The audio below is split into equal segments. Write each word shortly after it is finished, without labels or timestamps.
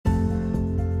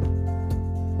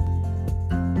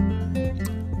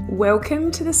Welcome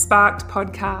to the Sparked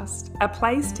Podcast, a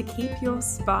place to keep your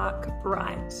spark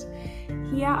bright.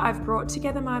 Here I've brought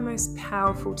together my most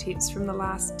powerful tips from the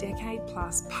last decade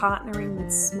plus, partnering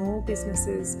with small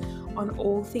businesses on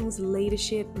all things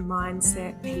leadership,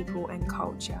 mindset, people, and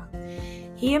culture.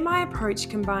 Here my approach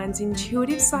combines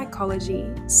intuitive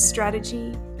psychology,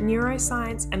 strategy,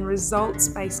 neuroscience, and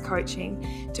results-based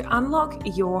coaching to unlock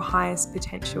your highest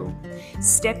potential.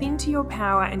 Step into your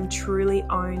power and truly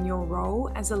own your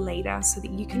role as a leader so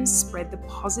that you can spread the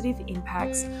positive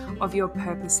impacts of your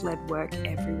purpose-led work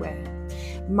everywhere.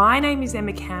 My name is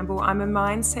Emma Campbell. I'm a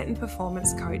mindset and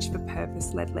performance coach for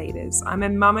purpose-led leaders. I'm a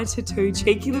mama to two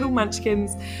cheeky little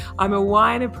munchkins. I'm a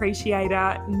wine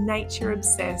appreciator,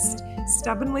 nature-obsessed,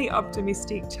 stubbornly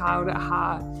optimistic child at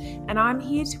heart. And I'm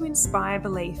here to inspire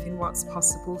belief in what's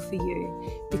possible for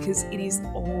you because it is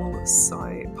all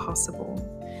so possible.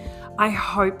 I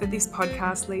hope that this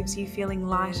podcast leaves you feeling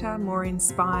lighter, more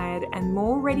inspired, and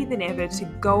more ready than ever to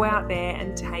go out there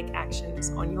and take actions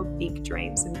on your big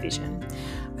dreams and vision.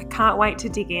 I can't wait to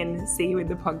dig in. See you in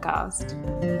the podcast.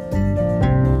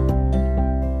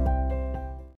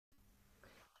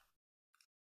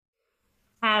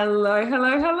 Hello.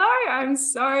 I'm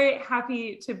so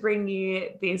happy to bring you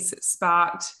this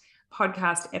Sparked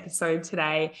podcast episode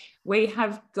today. We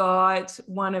have got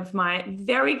one of my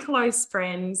very close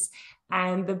friends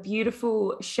and the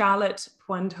beautiful Charlotte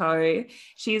Pointeau.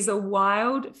 She is a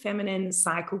wild feminine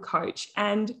cycle coach.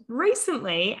 And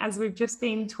recently, as we've just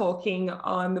been talking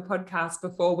on the podcast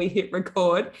before we hit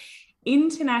record,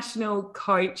 International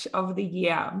Coach of the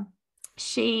Year.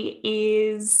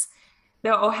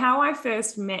 How I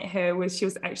first met her was she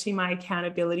was actually my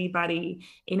accountability buddy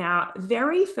in our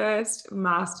very first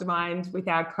mastermind with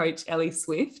our coach, Ellie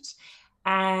Swift.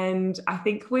 And I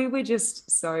think we were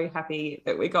just so happy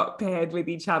that we got paired with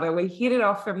each other. We hit it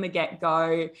off from the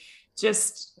get-go,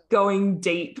 just going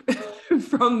deep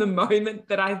from the moment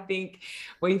that I think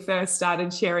we first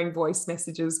started sharing voice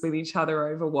messages with each other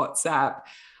over WhatsApp.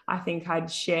 I think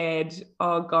I'd shared,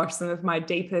 some of my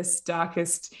deepest,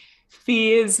 darkest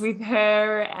fears with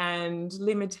her and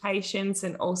limitations,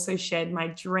 and also shared my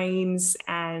dreams.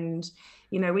 And,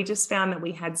 we just found that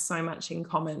we had so much in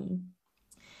common.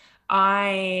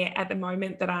 At the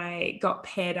moment that I got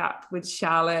paired up with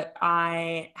Charlotte,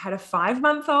 I had a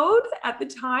 5-month-old at the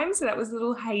time. So that was a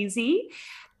little hazy.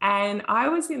 And I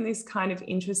was in this kind of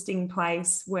interesting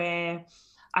place where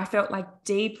I felt like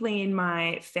deeply in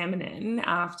my feminine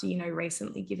after,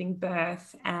 recently giving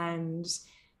birth and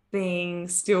being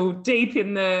still deep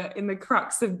in the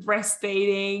crux of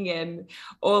breastfeeding and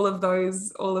all of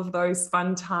those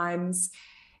fun times,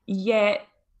 yet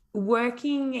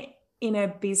working in a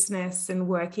business and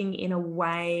working in a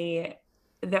way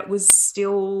that was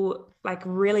still like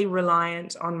really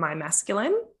reliant on my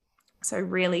masculine. So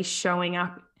really showing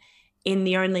up in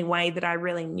the only way that I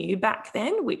really knew back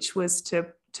then, which was to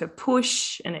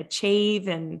push and achieve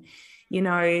and,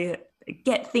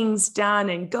 get things done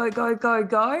and go.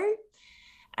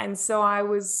 And so I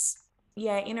was,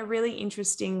 in a really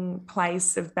interesting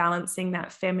place of balancing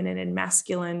that feminine and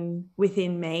masculine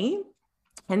within me.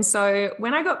 And so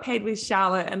when I got paired with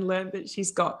Charlotte and learned that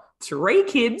she's got 3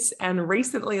 kids and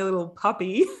recently a little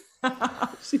puppy,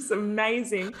 she's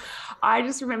amazing. I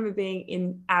just remember being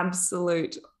in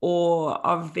absolute awe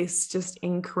of this just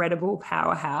incredible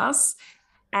powerhouse.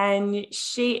 And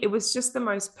it was just the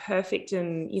most perfect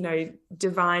and,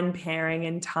 divine pairing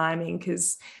and timing,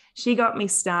 because she got me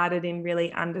started in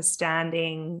really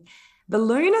understanding the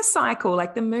lunar cycle,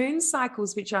 like the moon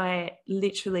cycles, which I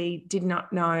literally did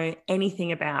not know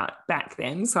anything about back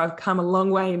then. So I've come a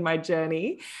long way in my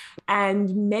journey,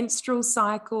 and menstrual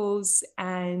cycles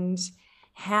and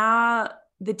how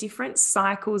the different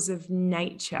cycles of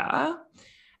nature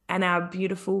and our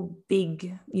beautiful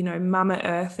big, Mama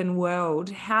Earth and world,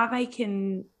 how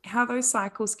those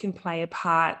cycles can play a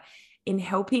part in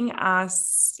helping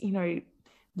us,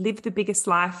 live the biggest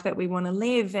life that we want to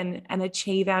live and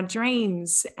achieve our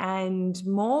dreams and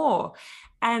more.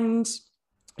 And,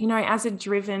 as a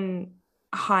driven,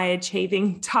 high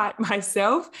achieving type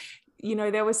myself,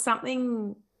 there was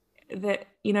something that,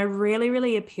 really,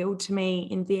 really appealed to me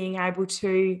in being able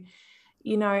to,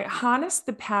 harness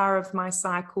the power of my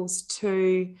cycles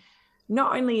to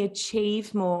not only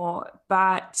achieve more,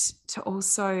 but to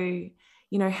also,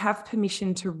 have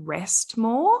permission to rest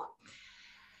more.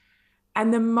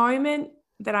 And the moment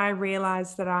that I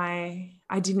realized that I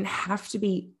didn't have to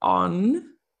be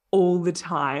on all the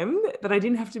time, that I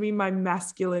didn't have to be my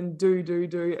masculine do,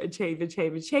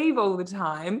 achieve all the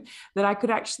time, that I could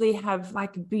actually have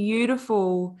like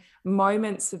beautiful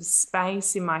moments of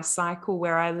space in my cycle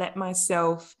where I let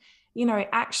myself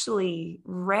actually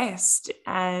rest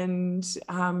and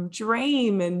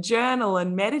dream and journal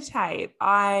and meditate.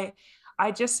 I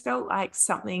just felt like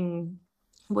something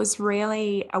was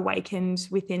really awakened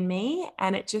within me,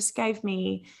 and it just gave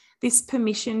me this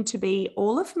permission to be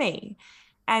all of me.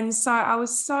 And so I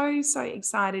was so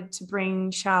excited to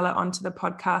bring Charlotte onto the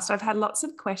podcast. I've had lots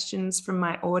of questions from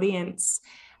my audience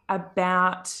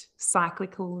about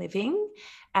cyclical living.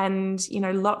 And,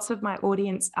 lots of my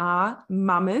audience are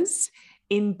mamas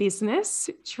in business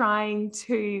trying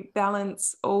to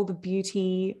balance all the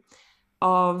beauty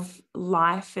of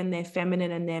life and their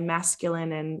feminine and their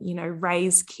masculine, and,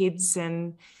 raise kids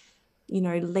and,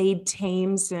 lead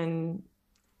teams and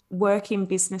work in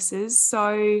businesses.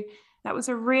 So that was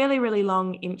a really, really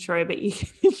long intro, but you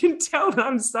can tell that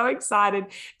I'm so excited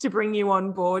to bring you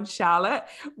on board, Charlotte.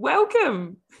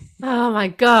 Welcome. Oh my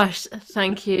gosh,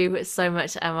 thank you so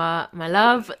much, Emma, my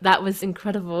love. That was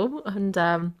incredible. And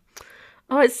oh,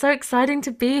 it's so exciting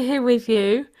to be here with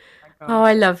you. Oh my Oh, gosh.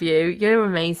 I love you. You're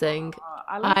amazing.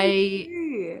 I love you I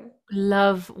too.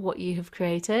 love what you have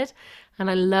created, and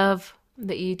I love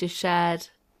that you just shared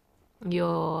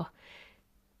your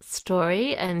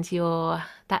story and your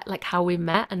that like how we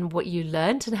met and what you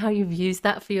learned and how you've used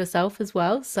that for yourself as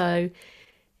well. So,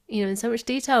 in so much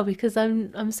detail because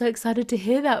I'm so excited to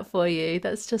hear that for you.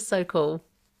 That's just so cool.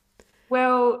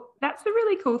 Well, that's the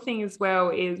really cool thing as well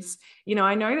is,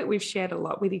 I know that we've shared a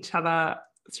lot with each other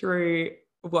through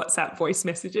WhatsApp voice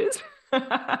messages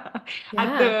at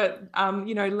Yeah.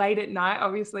 the, late at night,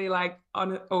 obviously, like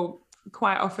on, or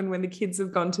quite often when the kids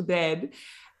have gone to bed.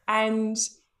 And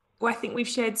well, I think we've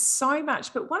shared so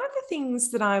much. But one of the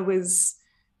things that I was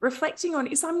reflecting on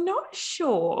is I'm not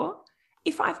sure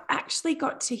if I've actually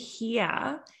got to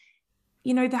hear,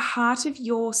 the heart of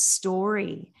your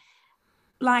story,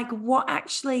 like what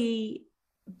actually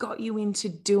got you into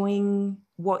doing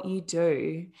what you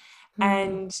do, Hmm.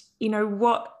 and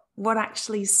what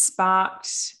actually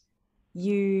sparked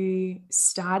you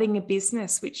starting a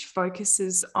business which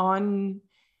focuses on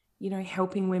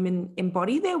helping women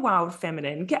embody their wild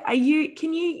feminine.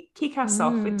 Can you kick us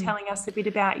off with Mm. telling us a bit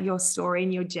about your story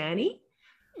and your journey?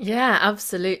 Yeah,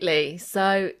 absolutely.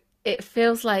 So it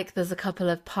feels like there's a couple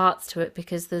of parts to it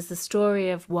because there's the story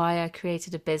of why I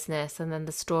created a business and then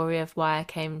the story of why I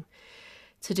came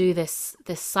to do this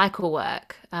cycle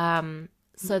work.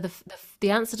 So the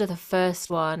answer to the first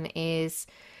one is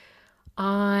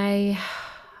I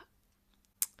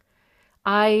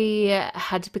I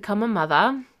had become a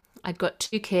mother. I'd got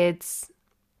two kids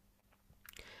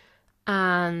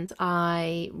and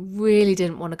I really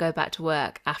didn't want to go back to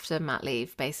work after mat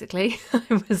leave, basically.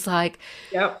 I was like,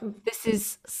 Yep. this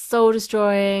is soul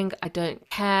destroying. I don't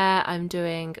care. I'm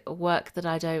doing work that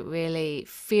I don't really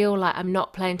feel like I'm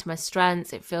not playing to my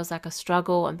strengths. It feels like a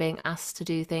struggle. I'm being asked to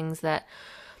do things that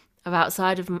are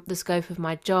outside of the scope of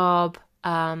my job.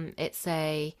 It's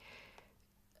a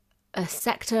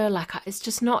sector like it's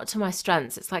just not to my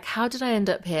strengths. It's like, how did I end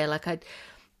up here? Like I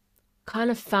kind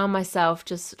of found myself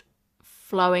just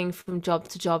flowing from job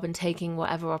to job and taking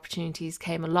whatever opportunities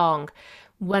came along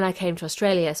when I came to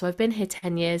Australia. So I've been here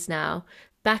 10 years now.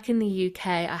 Back in the UK,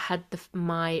 I had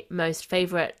my most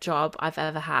favourite job I've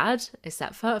ever had,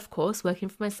 except for, of course, working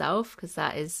for myself, because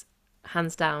that is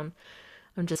hands down.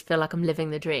 I just feel like I'm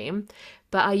living the dream.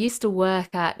 But I used to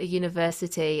work at a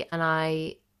university and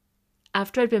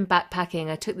after I'd been backpacking,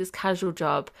 I took this casual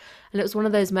job. And it was one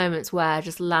of those moments where I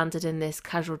just landed in this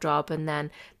casual job. And then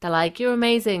they're like, you're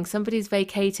amazing. Somebody's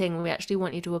vacating. We actually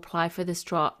want you to apply for this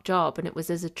job. And it was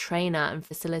as a trainer and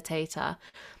facilitator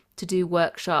to do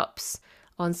workshops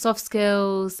on soft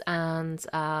skills and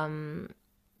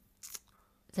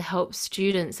to help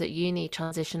students at uni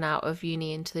transition out of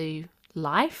uni into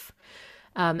life,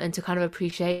 and to kind of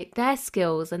appreciate their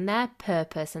skills and their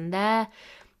purpose and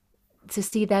to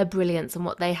see their brilliance and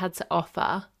what they had to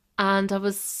offer. And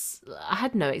I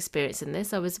had no experience in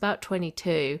this. I was about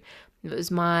 22. It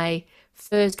was my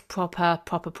first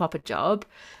proper job.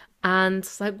 And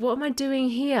it's like, what am I doing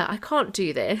here? I can't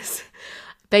do this.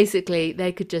 Basically,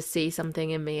 they could just see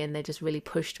something in me and they just really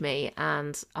pushed me.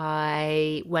 And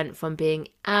I went from being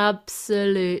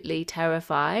absolutely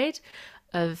terrified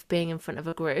of being in front of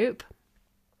a group.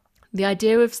 The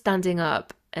idea of standing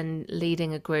up and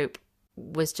leading a group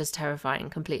was just terrifying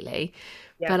completely.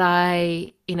 But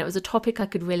Yep. it was a topic I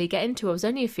could really get into. I was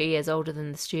only a few years older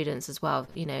than the students as well,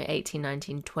 18,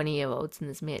 19, 20 year olds, and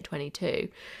there's me at 22.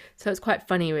 So it's quite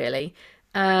funny, really.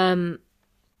 Um,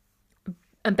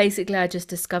 and basically, I just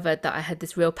discovered that I had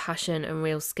this real passion and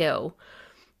real skill.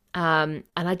 And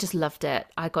I just loved it.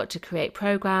 I got to create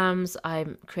programs. I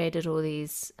created all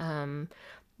these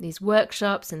these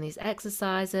workshops and these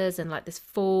exercises and like this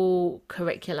full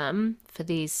curriculum for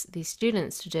these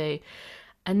students to do.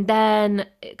 And then,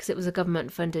 because it was a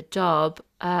government funded job,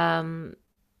 the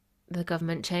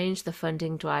government changed, the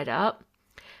funding dried up.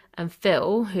 And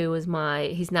Phil, who was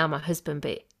he's now my husband,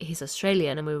 but he's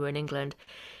Australian and we were in England.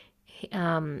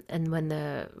 And when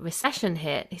the recession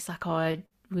hit, he's like, oh, I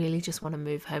really just want to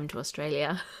move home to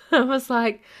Australia. I was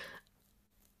like,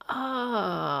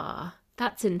 ah,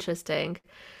 that's interesting.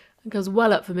 I was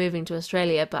well up for moving to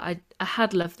Australia, but I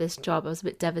had loved this job. I was a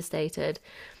bit devastated.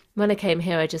 When I came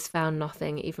here, I just found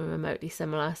nothing even remotely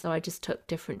similar. So I just took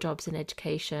different jobs in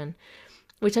education,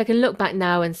 which I can look back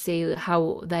now and see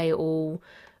how they all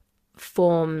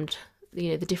formed,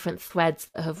 the different threads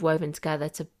that have woven together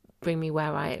to bring me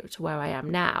where I am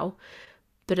now.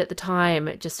 But at the time,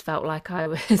 it just felt like I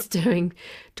was doing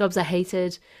jobs I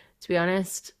hated, to be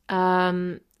honest.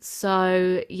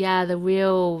 So yeah, the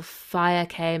real fire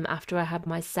came after I had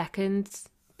my second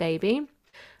baby.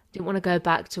 Didn't want to go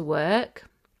back to work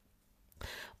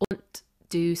or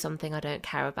do something I don't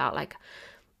care about. Like,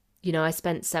 I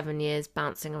spent 7 years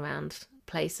bouncing around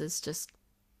places, just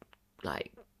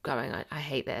like going, I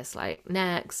hate this, like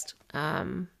next.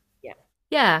 Yeah.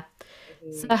 Yeah.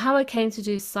 Mhm. So how I came to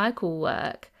do cycle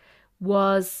work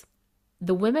was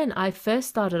the women I first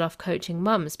started off coaching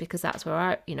mums because that's where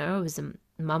I was a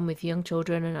mum with young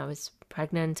children and I was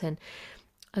pregnant, and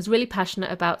I was really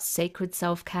passionate about sacred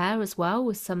self-care as well,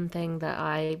 was something that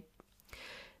I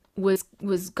was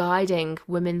guiding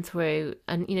women through.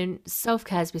 And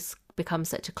self-care has become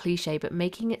such a cliche, but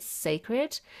making it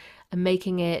sacred and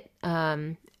making it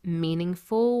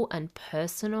meaningful and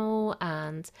personal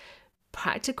and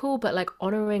practical, but like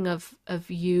honoring of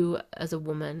you as a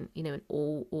woman, in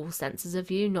all senses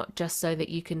of you, not just so that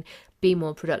you can be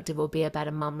more productive or be a better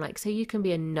mum, like so you can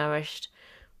be a nourished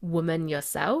woman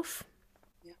yourself.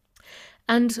 Yeah.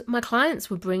 And my clients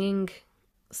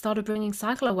started bringing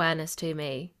cycle awareness to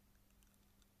me.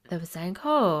 They were saying,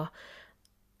 oh,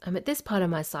 I'm at this part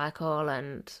of my cycle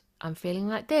and I'm feeling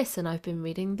like this, and I've been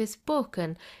reading this book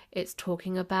and it's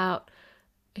talking about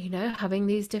having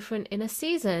these different inner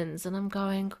seasons. And I'm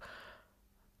going,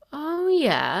 oh,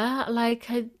 yeah, like,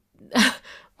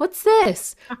 what's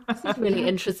this? This is really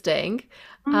interesting.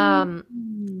 Um,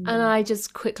 and Mm. I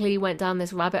just quickly went down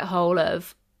this rabbit hole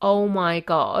of, oh my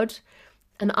God.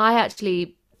 And I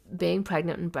actually, being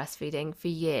pregnant and breastfeeding for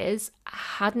years,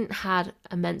 hadn't had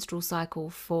a menstrual cycle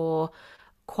for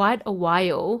quite a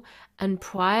while. And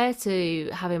prior to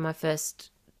having my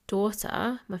first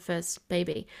daughter, my first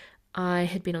baby, I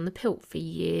had been on the pill for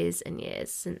years and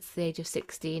years, since the age of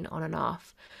 16, on and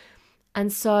off.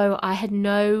 And so I had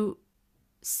no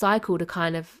cycle to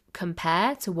kind of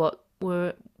compare to what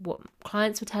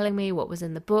clients were telling me, what was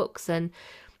in the books. And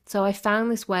so I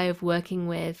found this way of working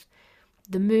with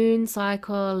the moon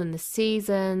cycle and the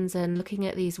seasons and looking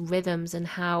at these rhythms and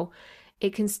how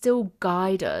it can still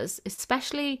guide us,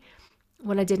 especially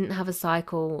when I didn't have a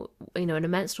cycle. And a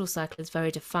menstrual cycle is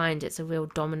very defined. It's a real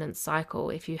dominant cycle.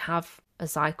 If you have a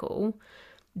cycle,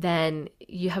 then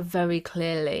you have very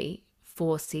clearly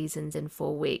 4 seasons in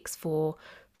 4 weeks, for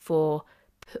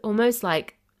almost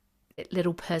like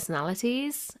little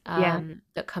personalities Yeah.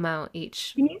 that come out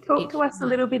each Can you talk each to us a month.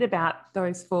 little bit about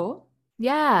those four?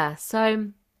 Yeah, so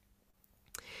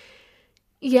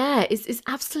yeah, it's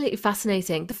absolutely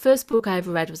fascinating. The first book I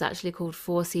ever read was actually called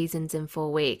 4 Seasons in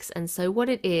 4 Weeks. And so what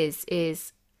it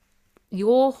is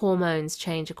your hormones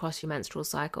change across your menstrual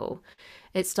cycle.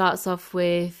 It starts off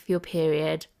with your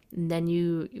period, and then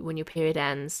when your period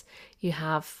ends, you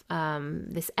have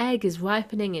this egg is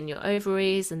ripening in your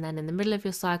ovaries, and then in the middle of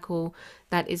your cycle,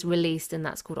 that is released, and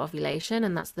that's called ovulation,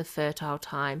 and that's the fertile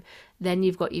time. Then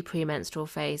you've got your premenstrual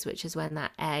phase, which is when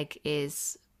that egg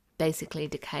is basically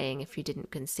decaying if you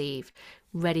didn't conceive,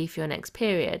 ready for your next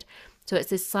period. So it's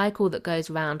this cycle that goes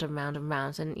round and round and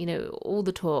round, and all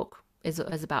the talk is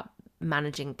about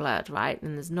managing blood, right?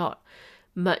 And there's not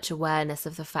much awareness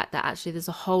of the fact that actually there's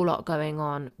a whole lot going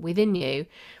on within you.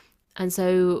 And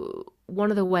so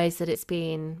one of the ways that it's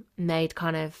been made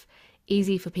kind of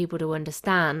easy for people to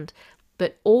understand,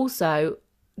 but also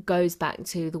goes back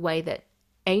to the way that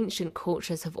ancient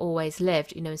cultures have always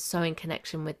lived, so in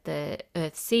connection with the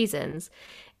earth seasons.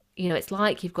 It's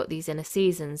like you've got these inner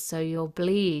seasons. So your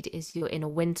bleed is your inner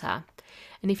winter.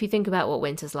 And if you think about what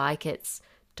winter's like, it's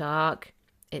dark,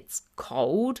 it's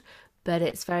cold, but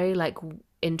it's very like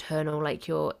internal, like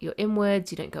you're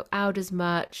inwards, you don't go out as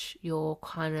much, you're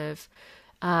kind of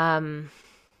um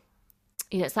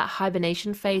it's that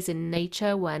hibernation phase in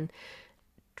nature when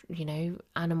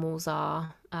animals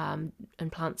are and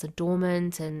plants are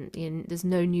dormant, and there's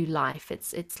no new life.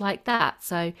 It's like that.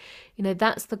 So,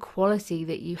 that's the quality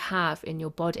that you have in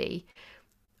your body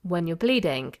when you're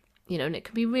bleeding. And it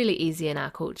can be really easy in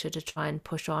our culture to try and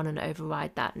push on and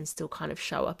override that and still kind of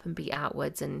show up and be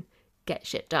outwards and get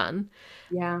shit done.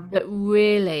 Yeah. But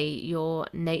really, your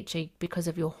nature, because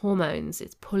of your hormones,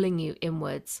 it's pulling you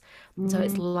inwards. So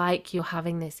it's like you're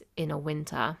having this inner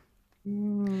winter. So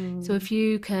Mm. if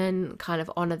you can kind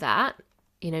of honor that,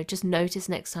 just notice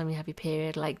next time you have your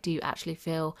period, like, do you actually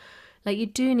feel like you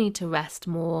do need to rest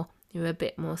more? You're a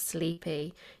bit more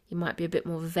sleepy. You might be a bit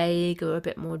more vague or a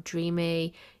bit more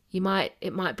dreamy. It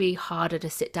might be harder to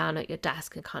sit down at your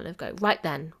desk and kind of go, right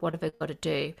then, what have I got to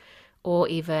do? Or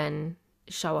even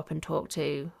show up and talk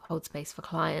to, hold space for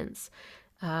clients.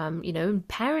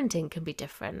 Parenting can be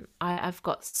different. I've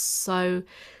got so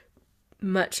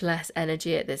much less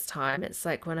energy at this time. It's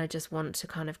like when I just want to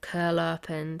kind of curl up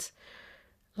and,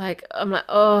 like, I'm like,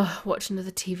 oh, watch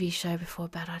another TV show before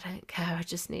bed. I don't care. I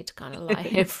just need to kind of lie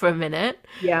here for a minute.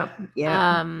 Yeah.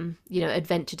 Yeah.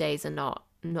 Adventure days are not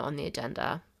on the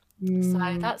agenda. So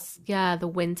Mm. that's, yeah, the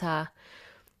winter.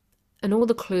 And all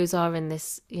the clues are in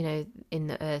this, in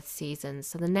the earth season.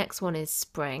 So the next one is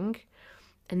spring.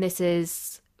 And this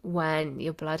is when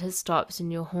your blood has stopped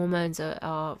and your hormones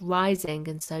are rising.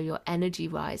 And so your energy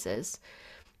rises.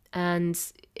 And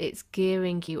it's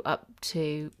gearing you up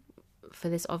for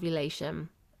this ovulation.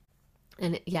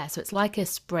 And yeah, so it's like a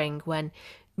spring when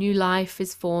new life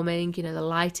is forming, the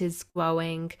light is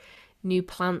growing, new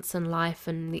plants and life,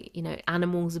 and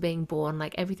animals are being born,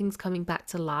 like everything's coming back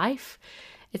to life.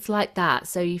 It's like that.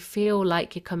 So you feel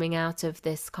like you're coming out of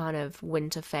this kind of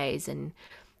winter phase, and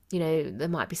there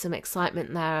might be some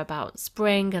excitement there about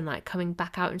spring and like coming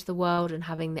back out into the world and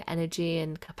having the energy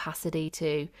and capacity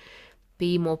to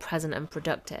be more present and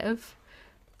productive.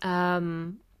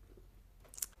 And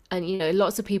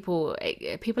lots of people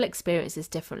experience this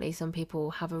differently. Some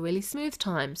people have a really smooth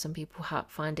time, some people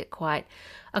find it quite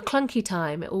a clunky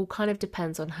time. It all kind of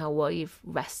depends on how well you've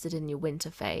rested in your winter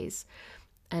phase,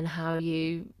 and how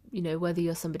whether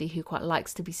you're somebody who quite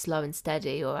likes to be slow and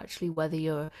steady, or actually whether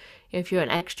if you're an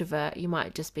extrovert, you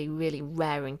might just be really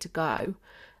raring to go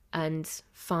and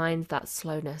find that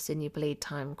slowness in your bleed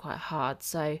time quite hard.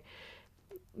 So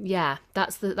yeah,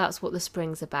 that's what the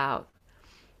spring's about.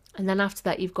 And then after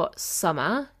that, you've got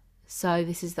summer. So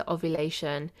this is the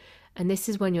ovulation. And this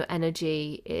is when your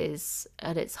energy is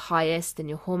at its highest and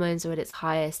your hormones are at its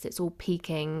highest. It's all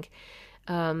peaking.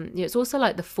 It's also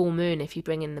like the full moon if you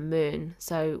bring in the moon.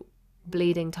 So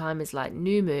bleeding time is like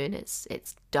new moon.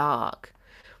 It's dark.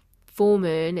 Full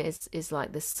moon is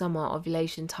like the summer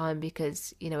ovulation time,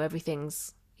 because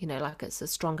everything's like it's a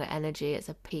stronger energy. It's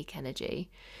a peak energy.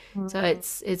 So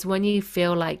Mm. it's when you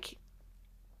feel like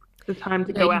The time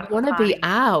to go you out and want to be party.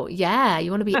 out. Yeah, you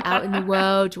want to be out in the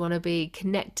world. You want to be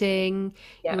connecting. You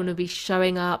Yeah. want to be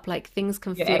showing up. Like things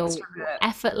can You're feel extrovert.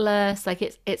 effortless. Like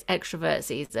it's extrovert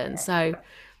season. Yeah. So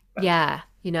yeah,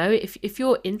 if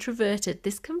you're introverted,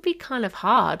 this can be kind of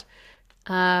hard. It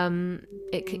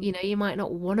can, Mm. you might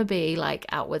not want to be like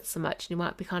outwards so much. You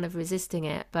might be kind of resisting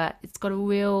it, but it's got a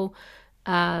real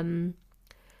um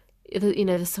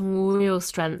there's some real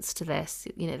strengths to this.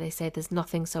 They say there's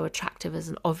nothing so attractive as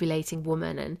an ovulating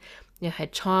woman, and her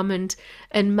charm and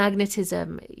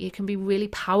magnetism, it can be really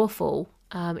powerful,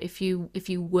 if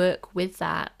you work with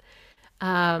that.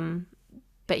 um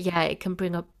but yeah, it can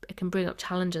bring up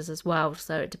challenges as well.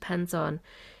 So it depends on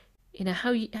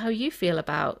how you feel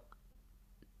about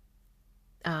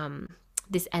um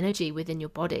this energy within your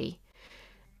body.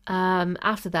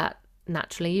 After that,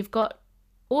 naturally, you've got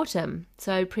autumn.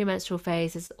 So premenstrual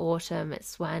phase is autumn.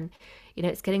 It's when,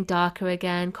 it's getting darker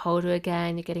again, colder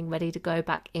again. You're getting ready to go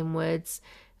back inwards.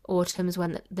 Autumn's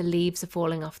when the leaves are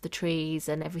falling off the trees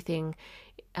and everything,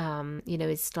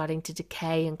 is starting to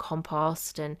decay and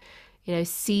compost, and,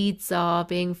 seeds are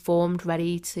being formed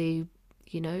ready to,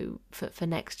 for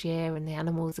next year, and the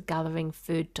animals are gathering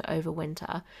food to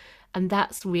overwinter. And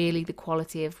that's really the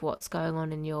quality of what's going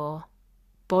on in your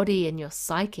body and your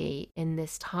psyche in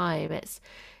this time. It's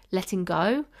letting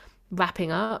go,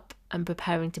 wrapping up, and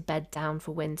preparing to bed down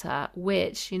for winter,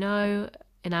 which, in our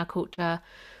culture,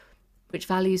 which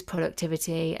values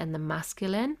productivity and the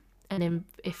masculine. And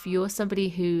if you're somebody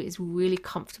who is really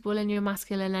comfortable in your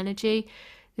masculine energy,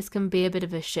 this can be a bit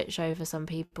of a shit show for some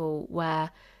people,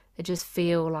 where they just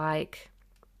feel like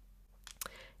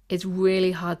it's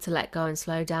really hard to let go and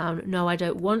slow down. No, I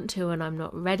don't want to, and I'm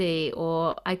not ready,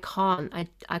 or I can't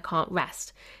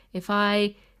rest. If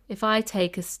I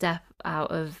take a step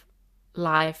out of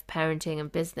life, parenting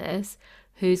and business,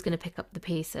 who's going to pick up the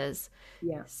pieces.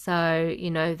 Yeah. So, you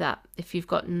know, that if you've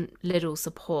got little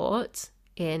support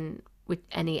in with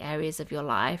any areas of your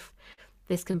life,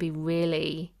 this can be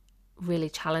really, really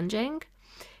challenging.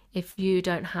 If you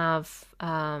don't have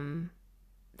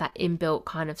that inbuilt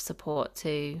kind of support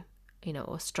to, you know,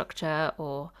 or structure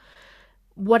or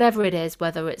whatever it is,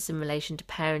 whether it's in relation to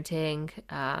parenting,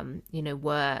 you know,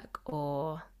 work,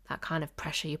 or that kind of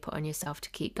pressure you put on yourself to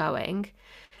keep going.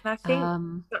 And I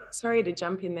think, sorry to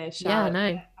jump in there, Yeah, Charlotte. no.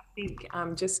 I think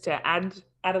just to add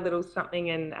a little something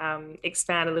and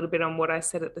expand a little bit on what I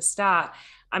said at the start.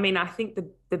 I mean, I think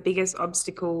the biggest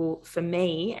obstacle for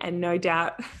me, and no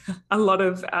doubt a lot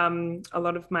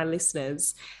of my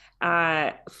listeners,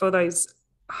 for those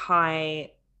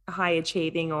high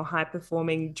achieving or high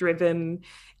performing driven,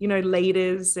 you know,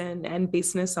 leaders and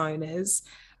business owners,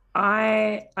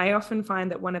 I often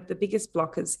find that one of the biggest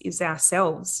blockers is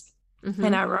ourselves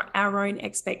and our own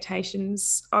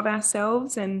expectations of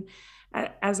ourselves. And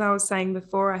as I was saying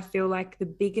before, I feel like the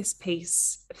biggest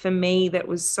piece for me that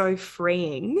was so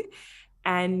freeing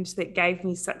and that gave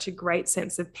me such a great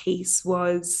sense of peace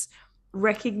was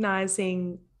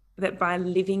recognizing that by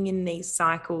living in these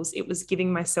cycles, it was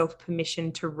giving myself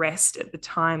permission to rest at the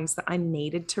times that I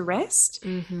needed to rest.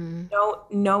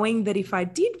 Knowing that if I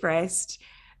did rest,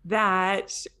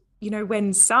 that, you know,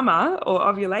 when summer or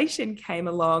ovulation came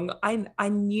along, I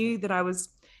knew that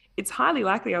it's highly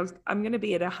likely I'm going to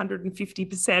be at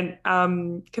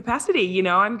 150% capacity. You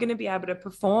know, I'm going to be able to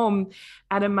perform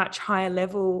at a much higher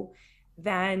level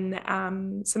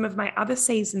than some of my other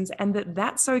seasons, and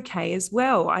that's okay as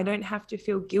well. I don't have to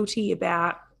feel guilty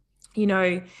about, you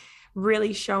know,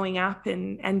 really showing up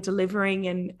and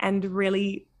delivering and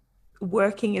really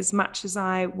working as much as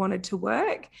I wanted to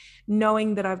work,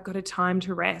 knowing that I've got a time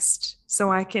to rest,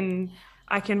 so I can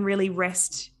really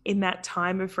rest in that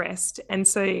time of rest. And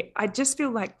so I just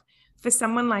feel like for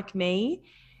someone like me,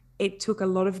 it took a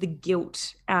lot of the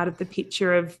guilt out of the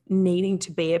picture of needing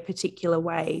to be a particular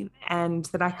way, and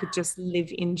that I could just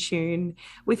live in tune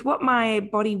with what my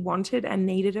body wanted and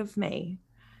needed of me.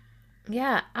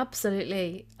 Yeah,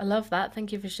 absolutely. I love that.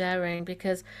 Thank you for sharing,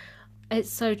 because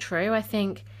it's so true. I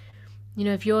think, you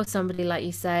know, if you're somebody, like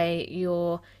you say,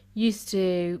 you're used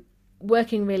to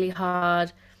working really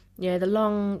hard, you know, the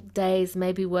long days,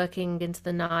 maybe working into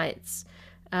the nights,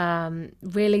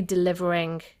 really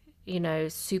delivering, you know,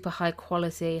 super high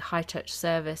quality, high touch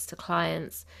service to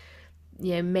clients.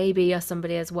 You know, maybe you're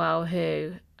somebody as well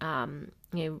who,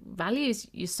 you know, values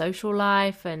your social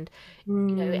life, and, you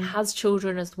know, it has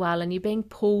children as well, and you're being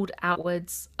pulled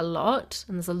outwards a lot.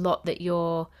 And there's a lot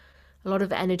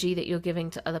of energy that you're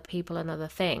giving to other people and other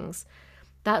things.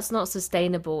 That's not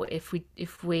sustainable if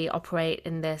we operate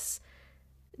in this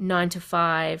 9 to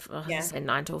 5, or I say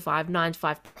 9 to 5, 9 to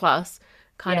 5 plus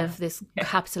kind of this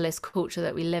capitalist culture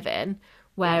that we live in,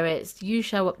 where it's you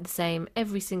show up the same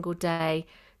every single day.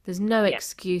 There's no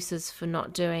excuses for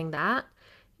not doing that.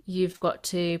 You've got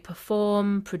to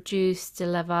perform, produce,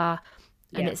 deliver,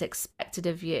 and it's expected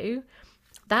of you.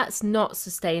 That's not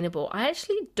sustainable. I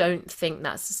actually don't think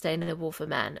that's sustainable for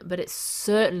men, but it's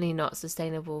certainly not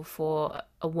sustainable for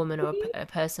a woman or a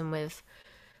person with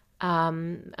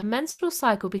a menstrual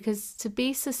cycle, because to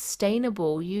be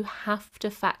sustainable, you have to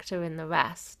factor in the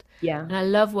rest. Yeah. And I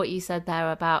love what you said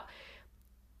there about,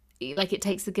 like, it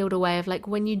takes the guilt away of, like,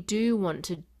 when you do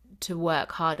want to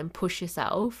work hard and push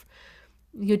yourself,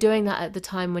 you're doing that at the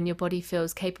time when your body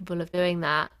feels capable of doing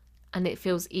that, and it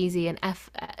feels easy and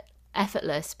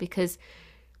effortless, because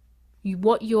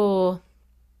what you're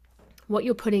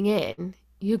putting in,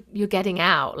 you're getting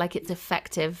out. Like, it's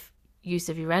effective use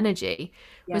of your energy.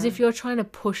 Whereas if you're trying to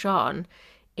push on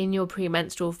in your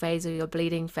premenstrual phase or your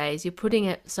bleeding phase, you're putting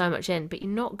it so much in, but you're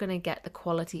not going to get the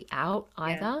quality out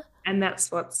either. And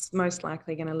that's what's most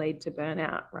likely going to lead to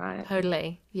burnout, right?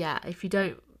 Totally. Yeah. If you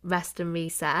don't rest and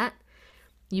reset,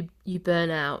 you burn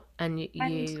out, and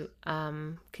you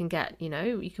can get, you know,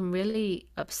 you can really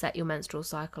upset your menstrual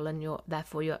cycle and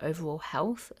therefore your overall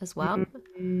health as well.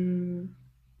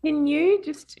 Can you,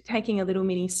 just taking a little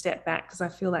mini step back, because I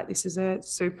feel like this is a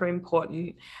super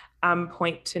important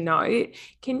point to note,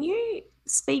 can you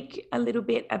speak a little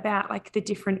bit about, like, the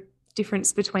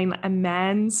difference between, like, a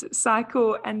man's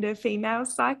cycle and a female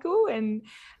cycle, and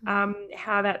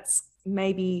how that's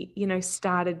maybe, you know,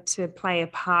 started to play a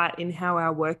part in how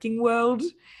our working world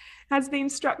has been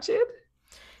structured?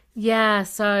 Yeah,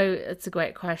 so it's a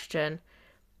great question.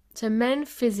 So men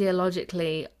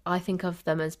physiologically, I think of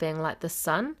them as being like the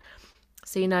sun.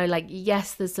 So, you know, like,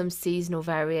 yes, there's some seasonal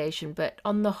variation, but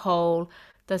on the whole,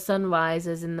 the sun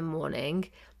rises in the morning,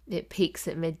 it peaks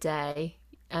at midday,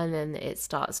 and then it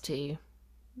starts to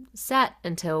set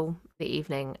until the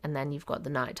evening, and then you've got the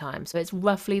nighttime. So it's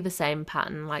roughly the same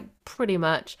pattern, like pretty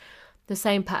much the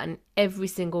same pattern every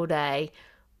single day,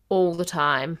 all the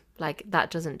time. Like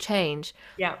that doesn't change.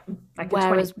 Yeah, like a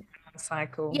Whereas, 24-hour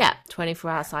cycle. yeah,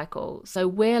 24-hour cycle. So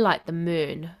we're like the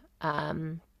moon.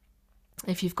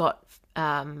 If you've got,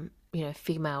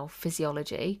 female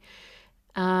physiology,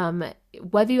 um,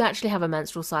 whether you actually have a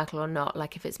menstrual cycle or not,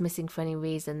 like if it's missing for any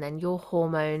reason, then your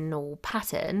hormonal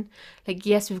pattern, like,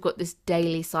 yes, we've got this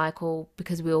daily cycle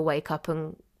because we all wake up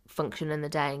and function in the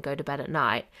day and go to bed at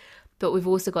night, but we've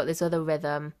also got this other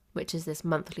rhythm, which is this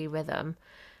monthly rhythm.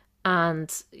 And,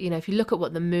 if you look at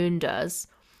what the moon does,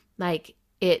 like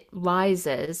it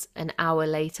rises an hour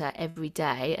later every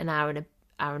day, an hour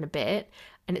and a bit,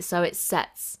 and it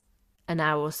sets an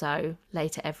hour or so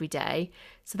later every day.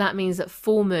 So that means that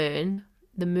full moon,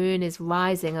 the moon is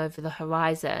rising over the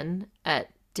horizon at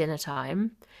dinner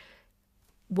time,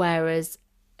 whereas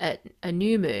at a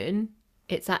new moon,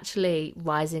 it's actually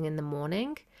rising in the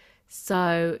morning.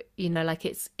 So, like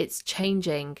it's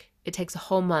changing. It takes a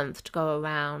whole month to go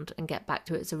around and get back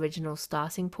to its original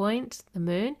starting point, the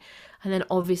moon. And then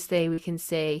obviously we can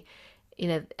see,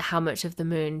 how much of the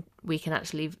moon we can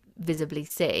actually visibly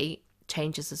see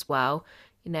changes as well.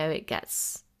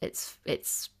 It's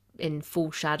in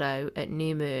full shadow at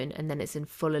new moon, and then it's in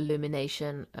full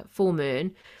illumination at full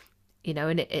moon.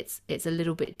 And it's a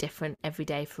little bit different every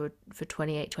day for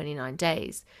 28, 29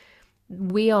 days.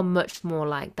 We are much more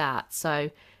like that. So,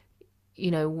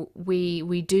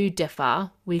 we do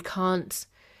differ. We can't,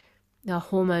 our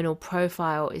hormonal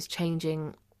profile is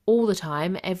changing all the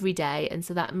time, every day. And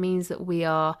so that means that we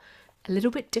are a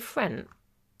little bit different,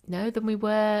 than we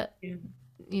were,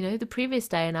 Yeah. the previous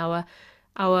day. And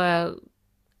our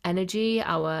energy,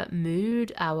 our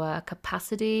mood, our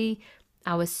capacity,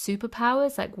 our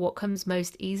superpowers, like what comes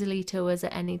most easily to us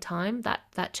at any time,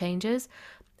 that changes.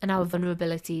 And our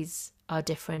vulnerabilities are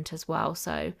different as well.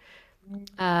 So,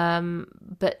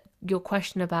 but your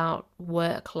question about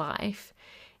work life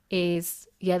is,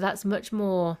 yeah, that's much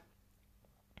more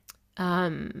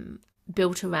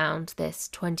built around this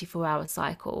 24-hour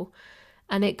cycle.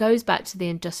 And it goes back to the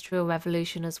Industrial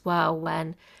Revolution as well,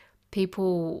 when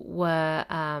people were,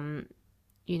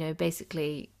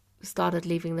 basically started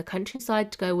leaving the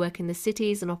countryside to go work in the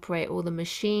cities and operate all the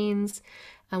machines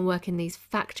and work in these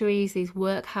factories, these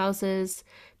workhouses,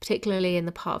 particularly in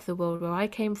the part of the world where I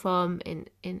came from in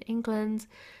England.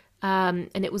 And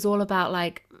it was all about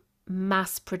like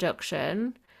mass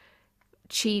production,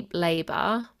 cheap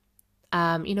labor,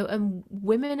 and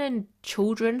women and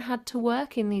children had to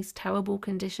work in these terrible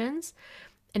conditions.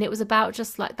 And it was about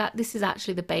just like that. This is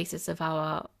actually the basis of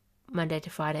our Monday to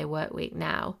Friday work week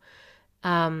now,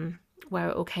 where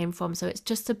it all came from. So it's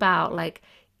just about like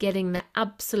getting the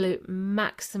absolute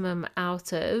maximum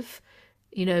out of,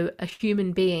 a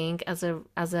human being as a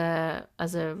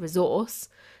resource,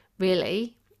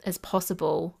 really, as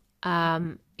possible.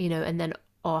 And then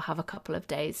or have a couple of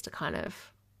days to kind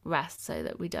of rest so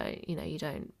that we don't, you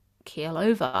don't keel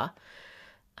over.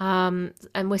 And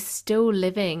we're still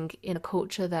living in a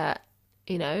culture that,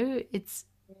 it's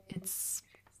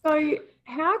So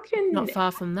how not can,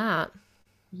 far from that.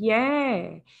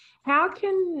 yeah, how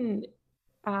can,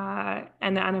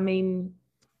 and I mean,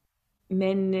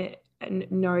 men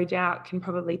no doubt can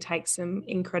probably take some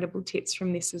incredible tips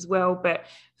from this as well, but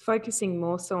focusing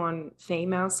more so on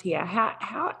females here,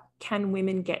 how can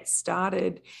women get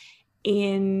started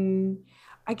in,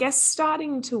 I guess,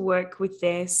 starting to work with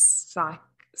their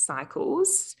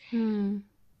cycles Hmm.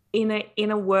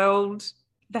 in a world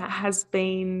that has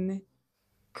been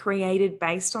created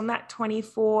based on that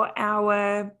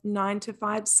 24-hour 9 to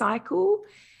 5 cycle?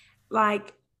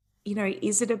 Like,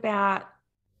 is it about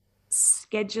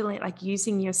scheduling, like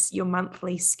using your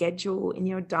monthly schedule in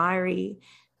your diary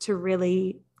to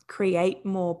really create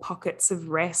more pockets of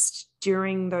rest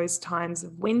during those times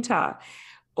of winter?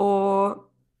 Or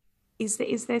is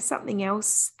there something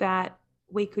else that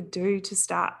we could do to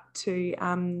start to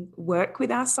work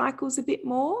with our cycles a bit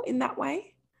more in that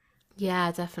way?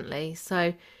 Yeah, definitely.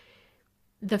 So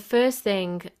the first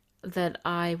thing that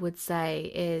I would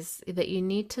say is that you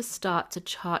need to start to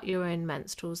chart your own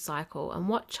menstrual cycle. And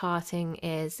what charting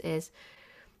is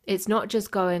it's not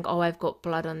just going, oh, I've got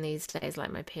blood on these days,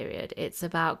 like my period. It's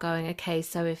about going, okay,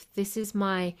 so if this is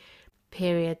my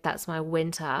period, that's my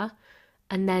winter,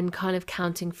 and then kind of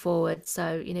counting forward.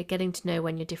 So, getting to know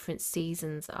when your different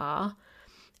seasons are.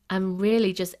 And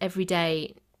really, just every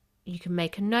day, you can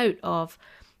make a note of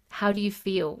how do you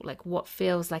feel? Like, what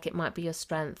feels like it might be your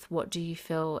strength? What do you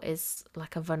feel is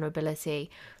like a vulnerability?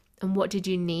 and what did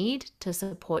you need to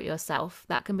support yourself?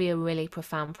 That can be a really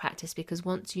profound practice, because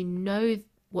once you know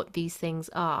what these things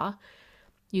are,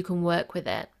 you can work with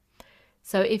it.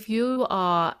 So if you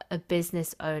are a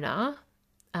business owner,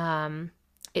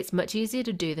 it's much easier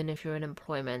to do than if you're in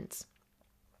employment,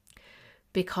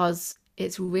 because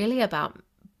it's really about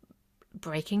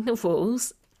breaking the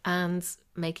rules and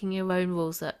making your own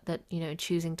rules that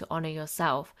choosing to honor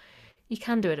yourself. You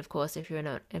can do it, of course, if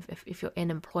you're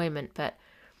in employment, but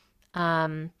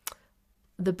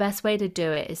the best way to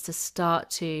do it is to start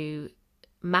to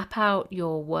map out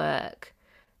your work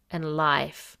and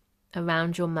life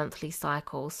around your monthly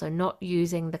cycle. So not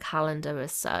using the calendar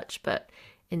as such, but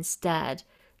instead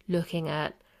looking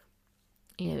at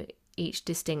each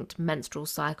distinct menstrual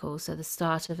cycle. So the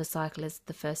start of a cycle is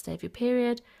the first day of your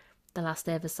period, the last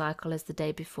day of a cycle is the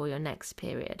day before your next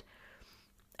period.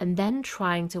 And then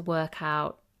trying to work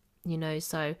out,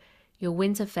 so your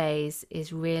winter phase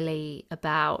is really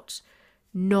about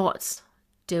not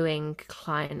doing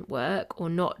client work or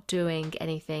not doing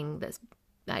anything that's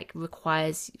like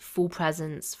requires full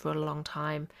presence for a long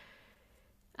time.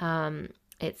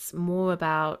 It's more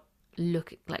about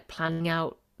planning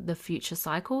out the future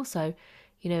cycle. So,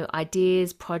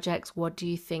 ideas, projects, what do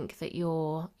you think that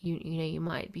you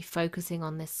might be focusing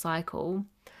on this cycle,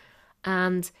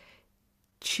 and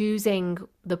choosing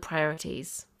the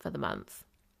priorities for the month.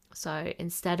 So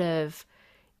instead of,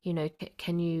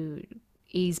 can you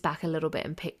ease back a little bit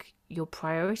and pick your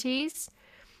priorities?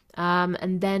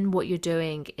 And then what you're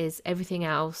doing is everything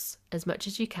else, as much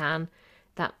as you can,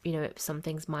 that, some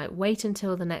things might wait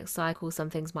until the next cycle, some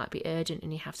things might be urgent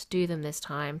and you have to do them this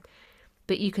time,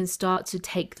 but you can start to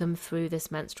take them through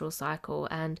this menstrual cycle.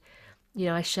 And,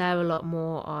 I share a lot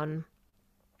more on,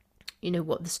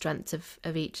 what the strengths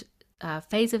of each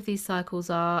phase of these cycles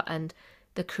are, and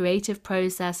the creative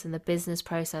process and the business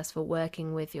process for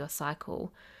working with your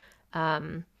cycle.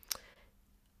 What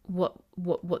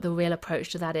the real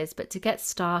approach to that is. But to get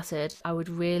started, I would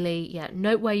really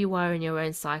note where you are in your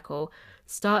own cycle.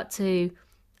 Start to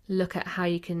look at how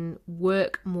you can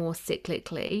work more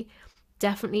cyclically,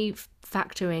 definitely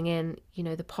factoring in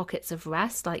the pockets of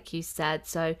rest, like you said.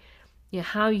 So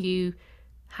how you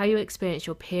experience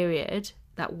your period,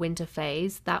 that winter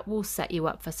phase, that will set you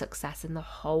up for success in the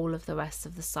whole of the rest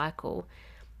of the cycle.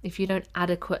 If you don't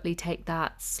adequately take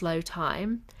that slow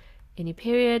time in your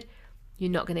period,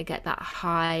 you're not going to get that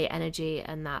high energy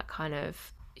and that kind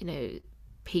of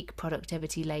peak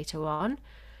productivity later on.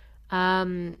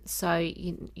 So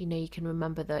you can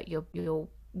remember that your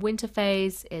winter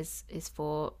phase is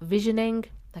for visioning,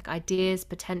 like ideas,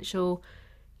 potential.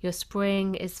 Your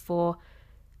spring is for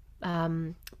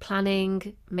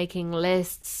planning, making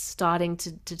lists, starting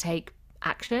to take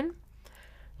action.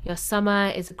 Your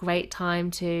summer is a great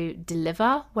time to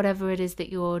deliver whatever it is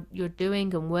that you're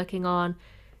doing and working on,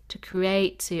 to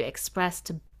create, to express,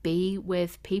 to be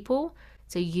with people.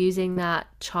 So using that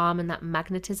charm and that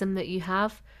magnetism that you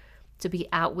have to be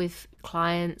out with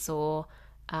clients, or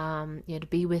to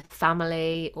be with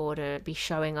family, or to be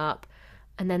showing up.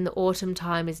 And then the autumn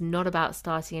time is not about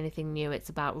starting anything new, it's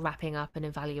about wrapping up an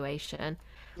evaluation.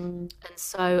 And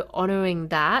so honoring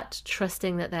that,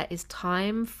 trusting that there is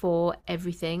time for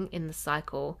everything in the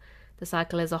cycle. The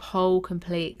cycle is a whole,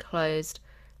 complete, closed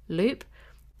loop.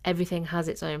 Everything has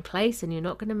its own place and you're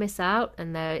not going to miss out,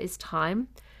 and there is time.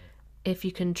 If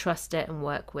you can trust it and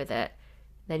work with it,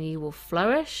 then you will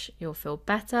flourish, you'll feel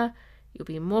better, you'll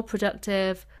be more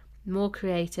productive, more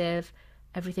creative,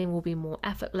 everything will be more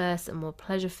effortless and more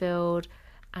pleasure filled,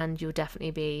 and you'll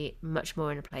definitely be much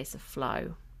more in a place of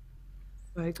flow.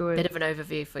 So good. Bit of an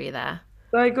overview for you there.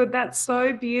 So good. That's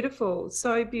so beautiful.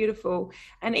 So beautiful.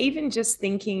 And even just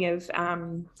thinking of,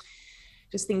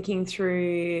 just thinking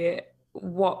through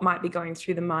what might be going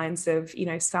through the minds of,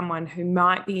 someone who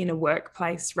might be in a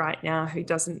workplace right now who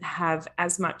doesn't have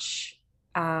as much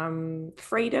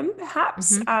freedom,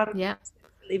 perhaps,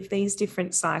 live these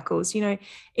different cycles.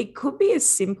 It could be as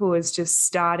simple as just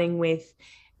starting with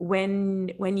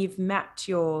when you've mapped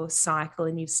your cycle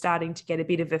and you're starting to get a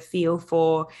bit of a feel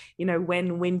for,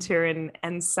 when winter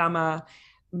and summer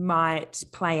might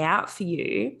play out for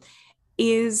you,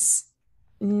 is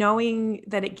knowing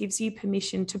that it gives you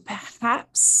permission to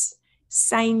perhaps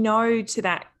say no to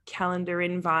that calendar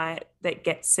invite that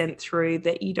gets sent through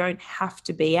that you don't have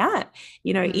to be at.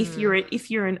 If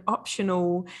you're an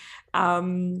optional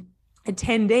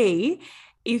attendee,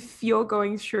 if you're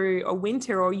going through a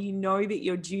winter, or that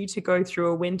you're due to go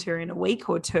through a winter in a week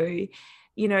or two,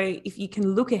 if you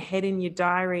can look ahead in your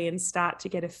diary and start to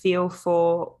get a feel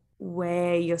for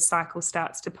where your cycle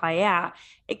starts to play out,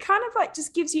 it kind of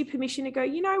just gives you permission to go,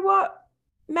 you know what,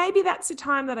 maybe that's a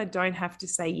time that I don't have to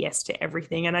say yes to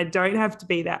everything and I don't have to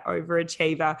be that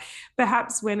overachiever.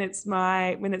 Perhaps when it's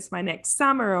my next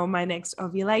summer or my next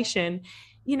ovulation,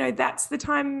 that's the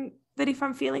time that if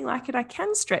I'm feeling like it, I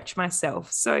can stretch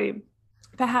myself. So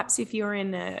perhaps if you're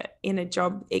in a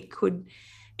job, it could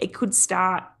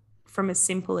start from as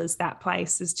simple as that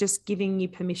place, as just giving you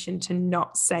permission to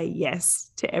not say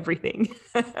yes to everything.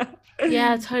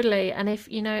 Yeah, totally. And if,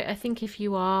 I think if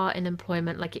you are in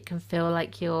employment, like it can feel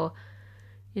like you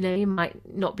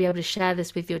might not be able to share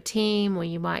this with your team, or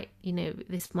you might,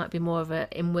 this might be more of a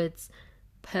inwards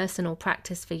personal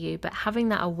practice for you, but having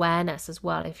that awareness as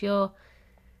well, if you're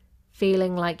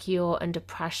feeling like you're under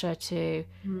pressure to,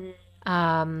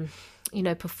 um,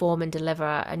 perform and deliver,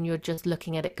 and you're just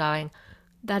looking at it going,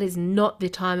 that is not the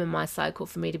time in my cycle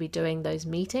for me to be doing those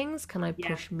meetings. Can I Yeah.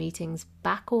 push meetings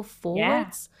back or Yeah.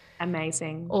 forwards?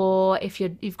 Amazing. Or if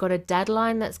you've got a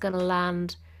deadline that's going to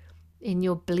land in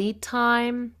your bleed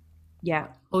time, Yeah.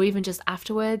 or even just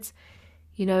afterwards,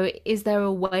 is there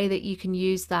a way that you can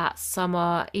use that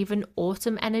summer, even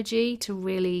autumn energy to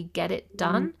really get it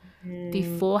done Mm,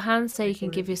 beforehand, so so you can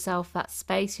good. give yourself that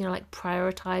space, like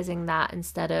prioritizing that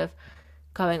instead of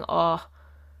going, oh,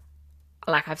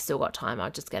 like I've still got time, I'll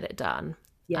just get it done.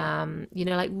 Yeah.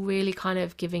 Like really kind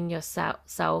of giving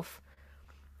yourself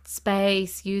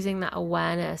space, using that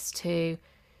awareness to,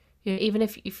 even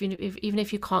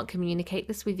if you can't communicate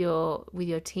this with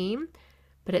your team,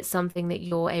 but it's something that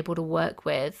you're able to work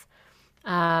with.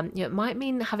 It might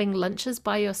mean having lunches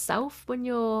by yourself when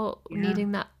you're Yeah.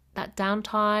 needing that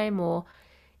downtime, or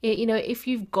if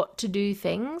you've got to do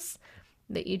things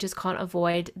that you just can't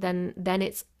avoid, then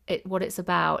what it's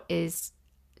about is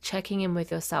checking in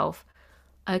with yourself.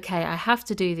 Okay, I have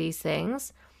to do these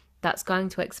things. That's going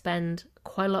to expend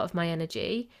quite a lot of my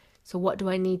energy. So what do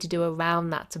I need to do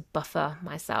around that to buffer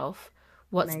myself?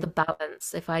 What's the Amazing.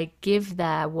 balance? If I give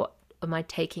there, what am I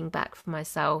taking back for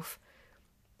myself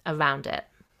around it?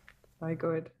 So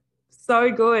good.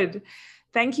 So good.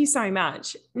 Thank you so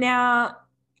much. Now,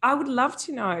 I would love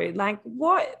to know, like,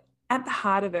 what at the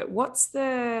heart of it, what's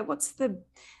the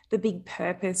big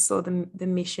purpose or the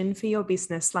mission for your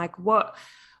business? Like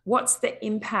what's the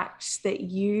impact that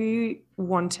you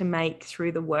want to make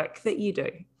through the work that you do?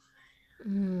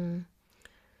 Mm.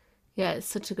 Yeah, it's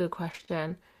such a good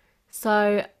question.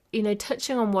 So,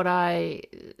 touching on what I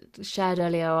shared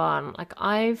earlier on, like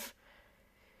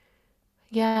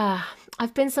yeah,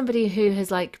 I've been somebody who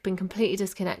has like been completely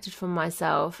disconnected from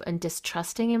myself and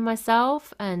distrusting in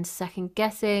myself and second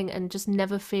guessing and just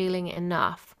never feeling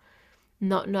enough,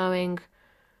 not knowing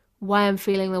why I'm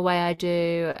feeling the way I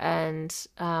do, and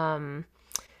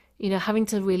having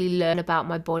to really learn about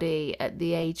my body at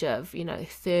the age of,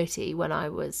 30 when I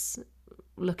was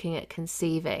looking at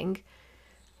conceiving.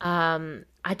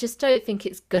 I just don't think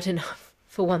it's good enough,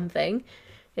 for one thing.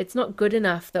 It's not good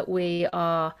enough that we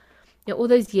are, all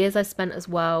those years I spent as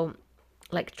well,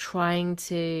 like trying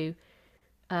to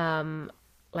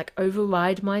like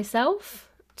override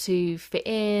myself to fit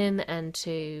in and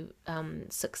to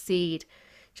succeed,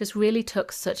 just really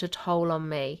took such a toll on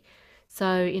me.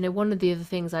 So, one of the other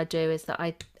things I do is that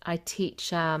I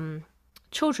teach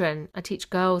children, I teach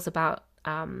girls about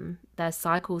their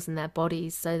cycles and their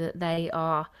bodies, so that they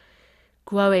are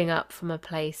growing up from a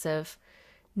place of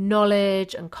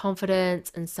knowledge and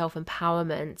confidence and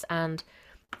self-empowerment. And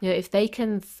if they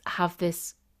can have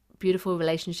this beautiful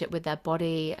relationship with their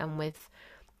body and with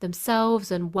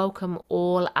themselves and welcome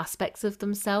all aspects of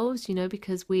themselves,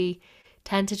 because we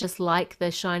tend to just like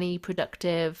the shiny,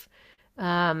 productive,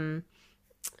 um,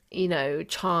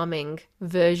 charming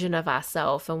version of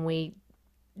ourselves, and we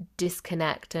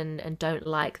disconnect and don't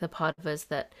like the part of us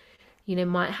that,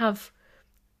 might have,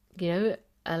 you know,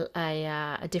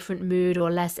 a different mood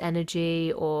or less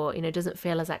energy, or, doesn't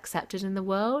feel as accepted in the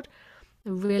world. I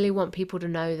really want people to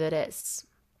know that it's,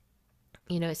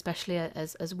 especially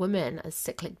as women, as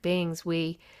cyclic beings,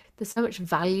 there's so much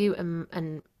value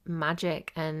and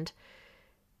magic and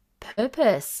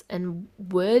purpose and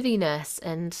worthiness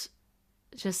and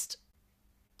just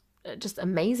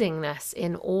amazingness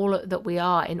in all that we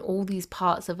are, in all these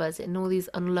parts of us, in all these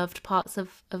unloved parts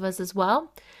of us as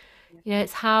well.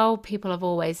 It's how people have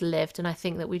always lived, and I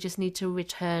think that we just need to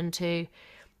return to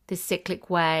this cyclic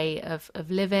way of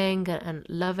living and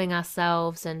loving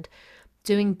ourselves and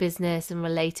doing business and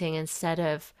relating, instead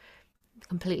of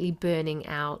completely burning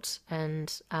out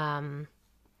and and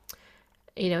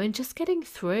just getting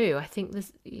through. I think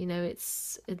this,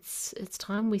 it's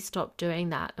time we stopped doing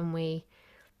that and we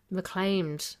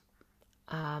reclaimed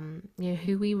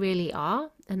who we really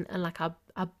are, and like our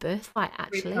birthright,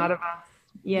 Every actually. part of us.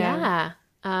 Yeah. Yeah.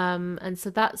 And so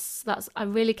that's I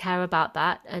really care about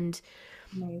that, and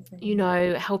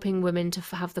Amazing. helping women to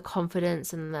have the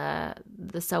confidence and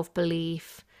the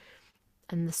self-belief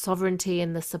and the sovereignty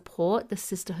and the support, the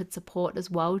sisterhood support as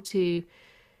well, to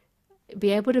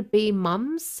be able to be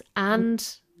mums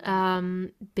and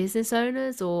business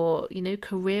owners, or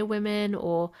career women,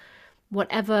 or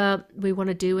whatever we want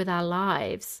to do with our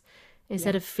lives, Yeah.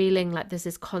 instead of feeling like there's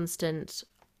this constant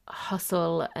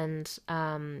hustle and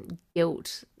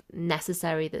guilt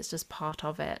necessary that's just part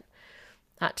of it.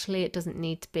 Actually, it doesn't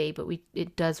need to be, but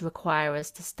it does require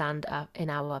us to stand up in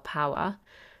our power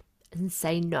and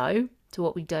say no to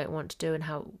what we don't want to do, and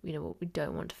how, what we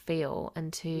don't want to feel,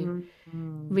 and to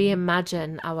Mm.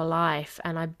 reimagine our life.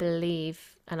 And I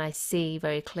believe and I see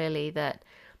very clearly that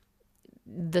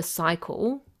the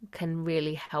cycle can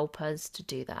really help us to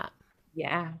do that.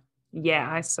 Yeah.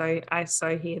 Yeah, I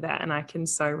so hear that, and I can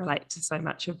so relate to so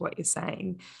much of what you're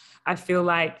saying. I feel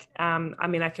like I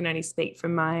mean, I can only speak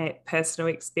from my personal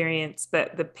experience,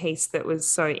 but the piece that was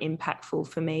so impactful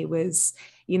for me was,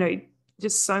 you know,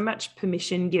 just so much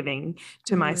permission giving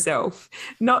to Mm, myself.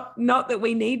 Not that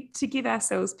we need to give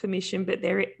ourselves permission, but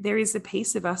there is a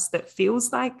piece of us that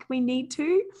feels like we need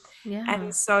to. yeah.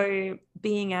 And so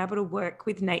being able to work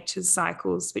with nature's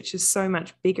cycles, which is so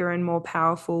much bigger and more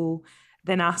powerful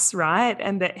than us, right?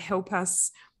 And that help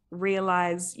us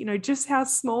realize, just how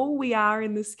small we are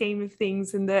in the scheme of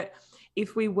things. And that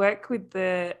if we work with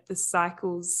the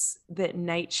cycles that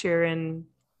nature and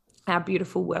our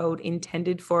beautiful world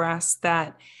intended for us,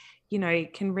 that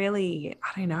can really,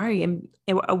 I don't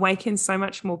know, awaken so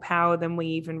much more power than we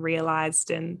even realized,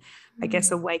 and I guess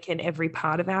Mm, awaken every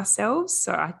part of ourselves.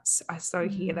 So I so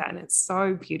hear mm, that, and it's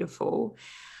so beautiful.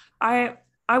 I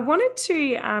I wanted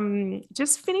to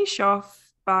just finish off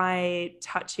by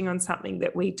touching on something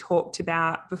that we talked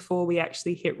about before we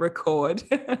actually hit record,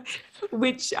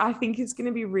 which I think is going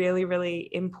to be really, really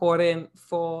important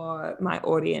for my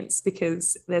audience,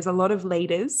 because there's a lot of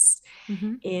leaders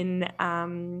mhm. in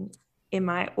in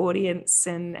my audience,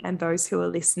 and those who are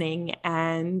listening,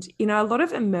 and a lot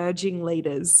of emerging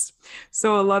leaders.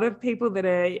 So a lot of people that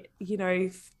are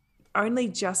only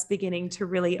just beginning to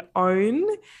really own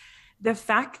the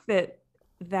fact that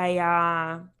they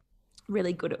are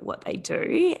really good at what they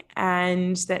do,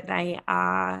 and that they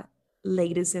are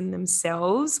leaders in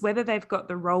themselves, whether they've got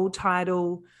the role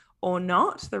title or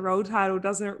not. The role title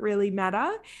doesn't really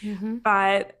matter. Mhm.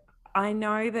 But I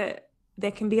know that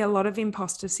there can be a lot of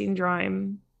imposter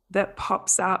syndrome that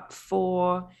pops up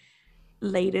for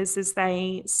leaders as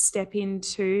they step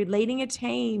into leading a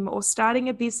team, or starting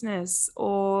a business,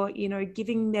 or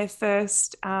giving their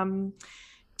first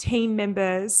team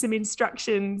member some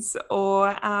instructions,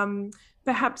 or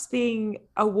perhaps being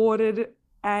awarded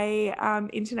a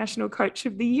International Coach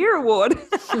of the Year award.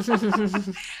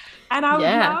 And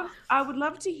Yeah. I would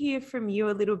love to hear from you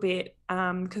a little bit,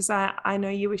 because I know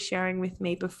you were sharing with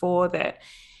me before that,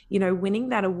 winning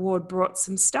that award brought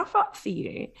some stuff up for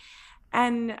you.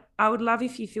 And I would love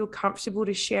if you feel comfortable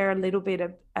to share a little bit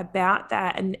about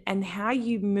that, and how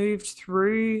you moved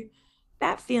through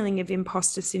that feeling of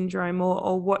imposter syndrome,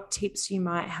 or what tips you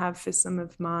might have for some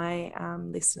of my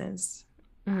listeners.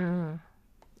 Mm.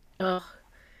 Oh,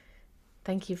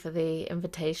 thank you for the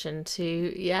invitation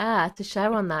to, to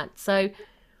share on that. So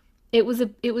it was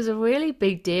a really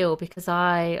big deal, because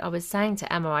I was saying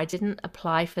to Emma, I didn't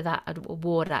apply for that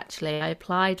award actually. I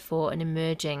applied for an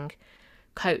emerging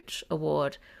coach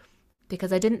award,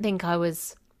 because I didn't think I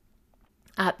was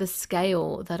at the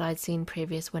scale that I'd seen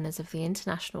previous winners of the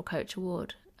International Coach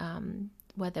Award,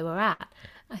 where they were at.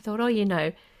 I thought,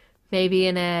 oh, maybe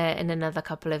in another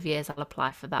couple of years I'll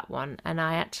apply for that one. And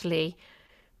I actually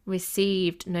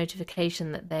received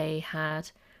notification that they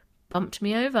had bumped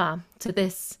me over to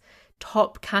this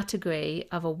top category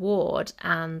of award,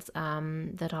 and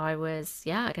that I was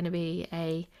going to be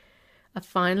a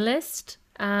finalist.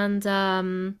 And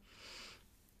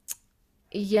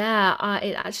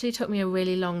it actually took me a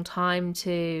really long time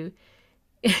to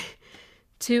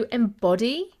to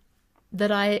embody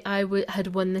that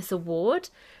had won this award.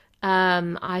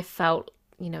 I felt,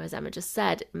 as Emma just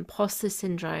said, imposter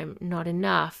syndrome, not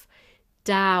enough,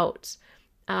 doubt,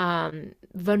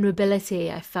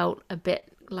 vulnerability. I felt a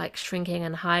bit like shrinking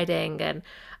and hiding, and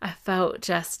I felt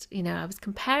just, I was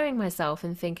comparing myself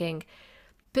and thinking,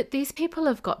 but these people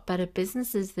have got better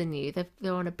businesses than you.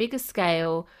 They're on a bigger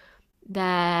scale.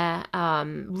 Their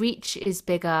reach is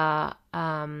bigger.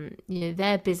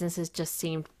 Their businesses just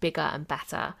seemed bigger and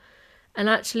better. And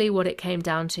actually, what it came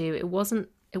down to, it wasn't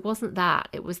that.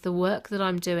 It was the work that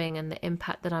I'm doing and the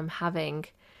impact that I'm having,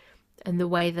 and the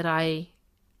way that I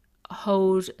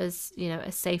hold as,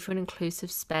 a safer and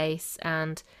inclusive space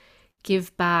and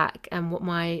give back, and what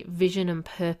my vision and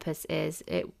purpose is,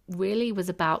 it really was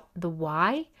about the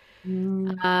why,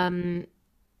 um,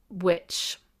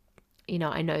 which,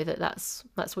 I know that that's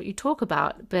what you talk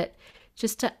about, but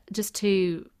just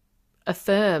to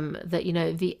affirm that,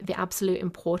 the absolute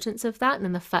importance of that,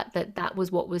 and the fact that that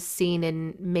was what was seen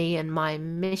in me and my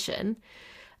mission,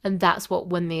 and that's what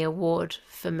won the award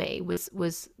for me, was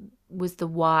the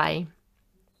why,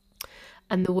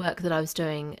 and the work that I was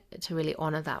doing to really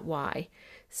honor that why.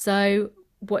 So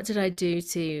what did I do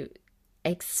to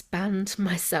expand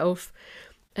myself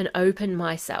and open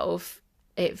myself,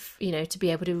 if to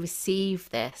be able to receive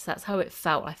this? That's how it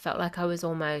felt. I felt like I was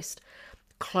almost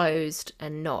closed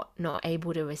and not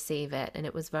able to receive it, and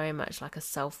it was very much like a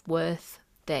self-worth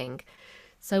thing.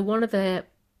 So one of the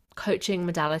coaching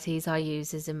modalities I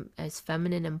use is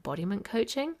feminine embodiment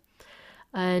coaching,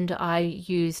 and I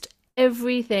used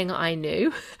everything I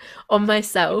knew on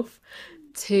myself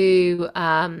to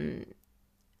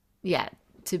yeah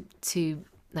to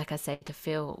like I say, to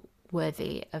feel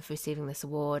worthy of receiving this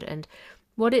award. And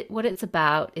what it's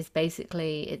about is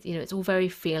basically, it's all very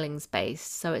feelings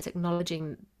based, so it's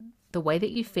acknowledging the way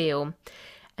that you feel,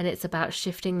 and it's about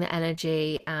shifting the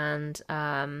energy, and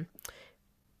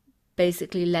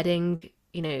basically letting,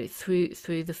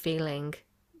 through the feeling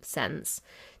sense,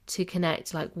 to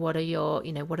connect, like, what are your,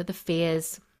 what are the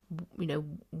fears,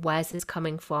 where's this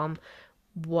coming from,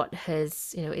 what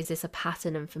has, is this a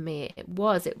pattern? And for me,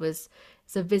 it's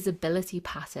a visibility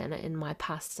pattern. In my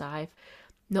past, I've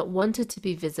not wanted to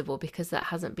be visible because that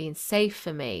hasn't been safe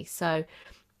for me. So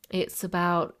it's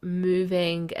about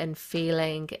moving and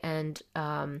feeling, and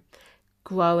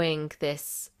growing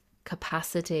this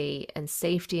capacity and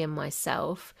safety in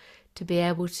myself to be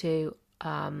able to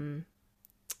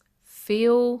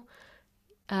feel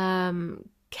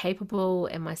capable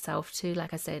in myself to,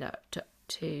 like I said,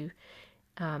 to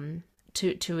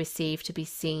receive, to be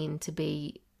seen, to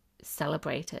be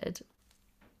celebrated,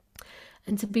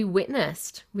 and to be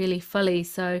witnessed really fully.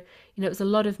 So, it was a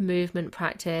lot of movement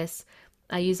practice.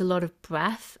 I use a lot of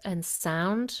breath and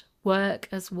sound work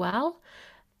as well.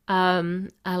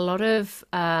 A lot of,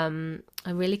 I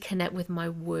really connect with my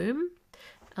womb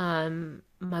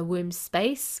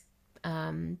space,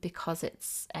 because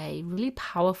it's a really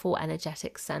powerful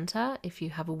energetic center. If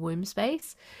you have a womb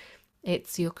space,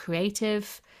 it's your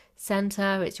creative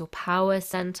center, it's your power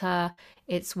center,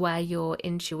 it's where your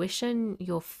intuition,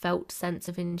 your felt sense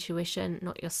of intuition,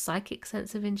 not your psychic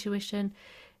sense of intuition,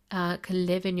 can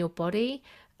live in your body.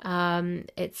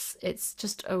 It's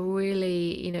just a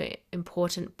really,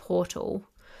 important portal.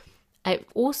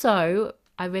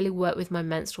 I really work with my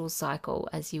menstrual cycle,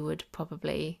 as you would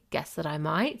probably guess that I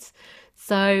might.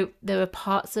 So there are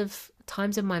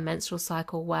times in my menstrual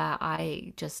cycle where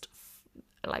I just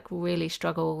like really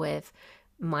struggle with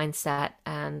mindset,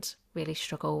 and really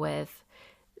struggle with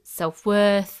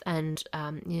self-worth, and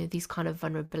these kind of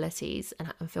vulnerabilities,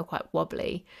 and I feel quite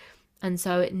wobbly. And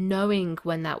so knowing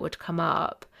when that would come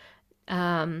up,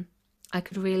 I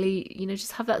could really,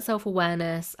 just have that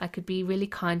self-awareness. I could be really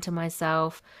kind to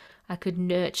myself. I could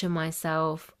nurture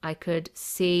myself. I could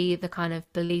see the kind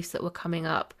of beliefs that were coming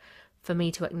up for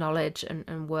me to acknowledge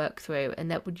and work through. And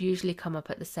that would usually come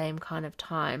up at the same kind of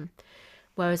time.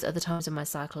 Whereas other times in my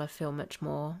cycle, I feel much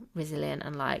more resilient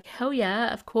and like, hell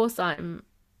yeah, of course I'm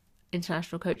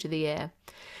International Coach of the Year.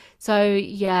 So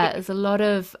yeah, there's a lot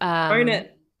of Own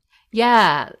it.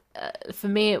 yeah, for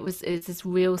me it's this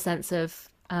real sense of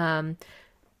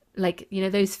like,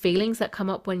 those feelings that come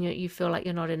up when you feel like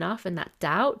you're not enough, and that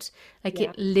doubt, like, Yeah.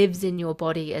 it lives in your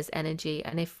body as energy,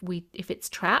 and if it's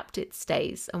trapped, it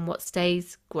stays, and what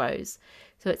stays grows.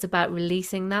 So it's about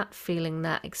releasing that, feeling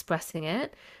that, expressing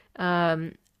it,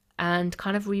 and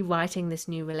kind of rewriting this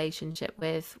new relationship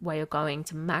with where you're going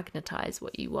to magnetize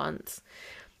what you want.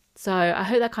 So I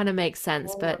hope that kind of makes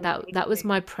sense, Oh, but that was amazing.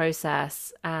 my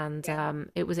process, and Yeah.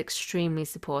 it was extremely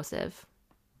supportive.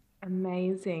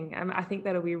 Amazing. I think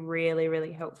that'll be really,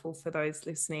 really helpful for those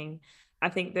listening. I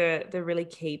think the really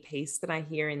key piece that I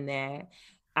hear in there,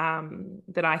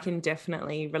 that I can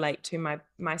definitely relate to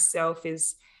myself,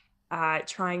 is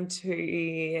trying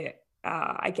to,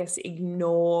 I guess,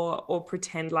 ignore or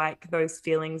pretend like those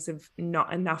feelings of not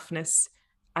enoughness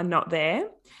are not there,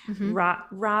 Hmm.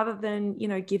 rather than,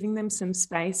 giving them some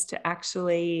space to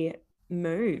actually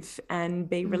move and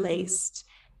be released,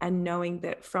 and knowing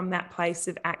that from that place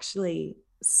of actually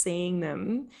seeing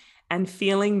them and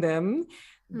feeling them,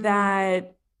 Mm.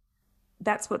 that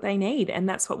that's what they need, and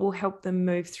that's what will help them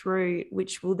move through,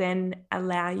 which will then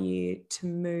allow you to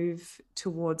move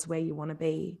towards where you want to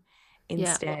be Yeah.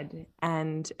 instead,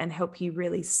 and help you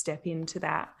really step into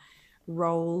that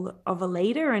role of a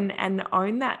leader, and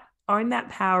own that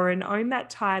power, and own that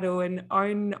title, and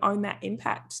own that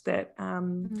impact that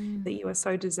that you are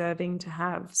so deserving to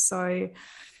have. So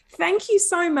thank you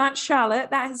so much, Charlotte.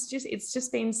 It's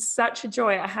just been such a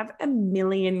joy. I have a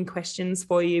million questions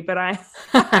for you, but I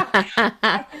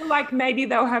I feel like maybe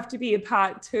there'll have to be a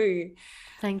part two.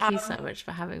 Thank you so much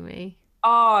for having me.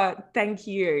 Oh, thank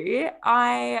you.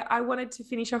 I wanted to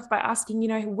finish off by asking,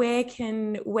 where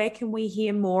can we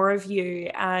hear more of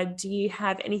you? Do you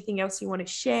have anything else you want to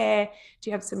share? Do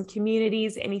you have some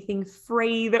communities, anything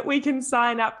free that we can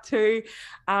sign up to?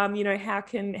 How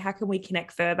can we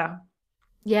connect further?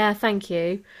 Yeah, thank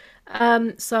you.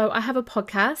 So I have a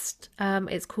podcast.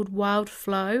 It's called Wild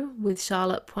Flow with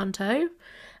Charlotte Pointeau.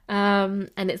 And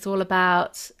it's all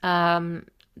about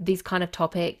these kind of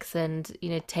topics and,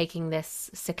 taking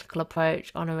this cyclical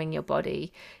approach, honoring your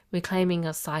body, reclaiming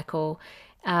your cycle,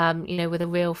 with a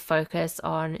real focus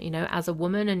on, as a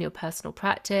woman and your personal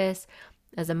practice,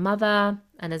 as a mother,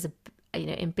 and as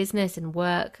in business and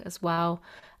work as well.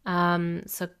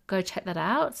 So go check that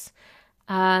out.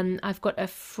 I've got a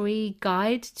free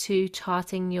guide to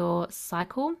charting your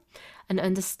cycle and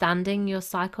understanding your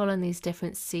cycle and these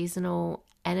different seasonal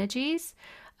energies,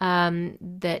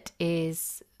 that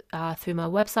is through my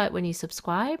website when you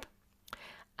subscribe.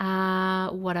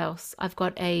 What else? I've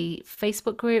got a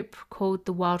Facebook group called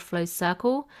the Wild Flow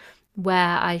Circle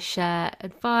where I share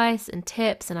advice and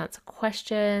tips and answer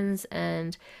questions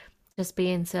and just be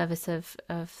in service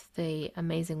of the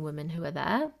amazing women who are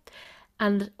there.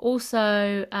 And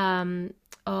also on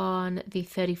the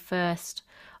 31st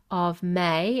of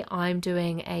May, I'm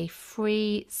doing a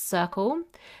free circle,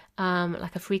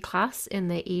 like a free class in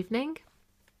the evening.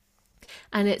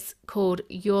 And it's called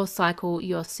Your Cycle,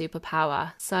 Your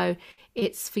Superpower. So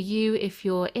it's for you if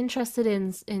you're interested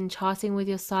in charting with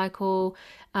your cycle,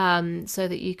 so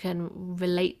that you can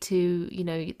relate to,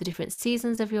 the different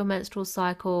seasons of your menstrual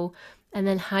cycle, and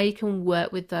then how you can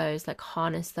work with those, like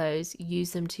harness those,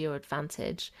 use them to your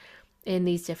advantage in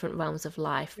these different realms of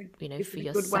life, This for is a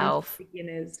good one for yourself.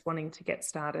 beginners wanting to get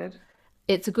started.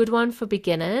 It's a good one for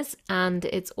beginners, and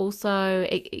it's also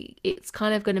it's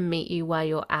kind of going to meet you where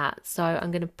you're at. So I'm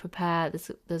going to prepare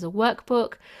this. There's a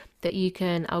workbook that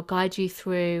I'll guide you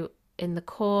through in the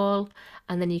call,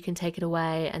 and then you can take it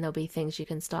away, and there'll be things you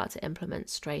can start to implement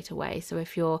straight away. So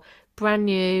if you're brand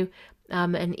new,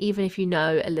 and even if you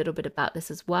know a little bit about this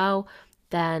as well,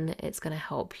 then it's going to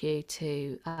help you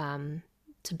to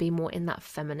be more in that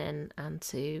feminine and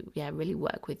to really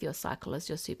work with your cycle as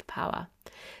your superpower.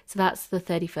 So that's the Oh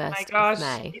my 31st of gosh,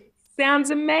 May. it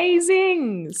sounds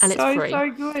amazing. And it's So, free. so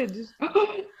good.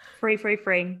 Free, free,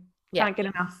 free. Yeah. Can't get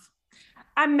enough.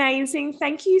 Amazing.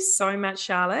 Thank you so much,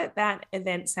 Charlotte. That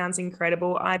event sounds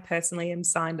incredible. I personally am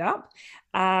signed up.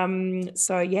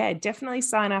 So yeah, definitely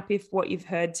sign up if what you've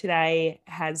heard today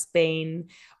has been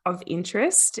of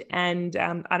interest. And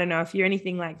I don't know if you're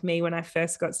anything like me when I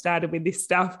first got started with this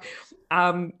stuff.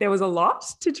 There was a lot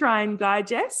to try and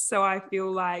digest. So I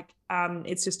feel like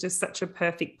it's just such a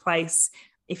perfect place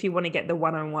if you want to get the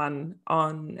one-on-one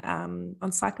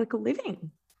on cyclical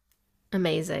living.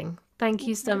 Amazing. Thank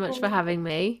you so much for Incredible. having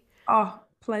me. Oh,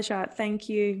 pleasure. Thank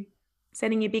you.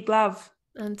 Sending you big love.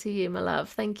 And to you, my love.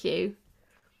 Thank you.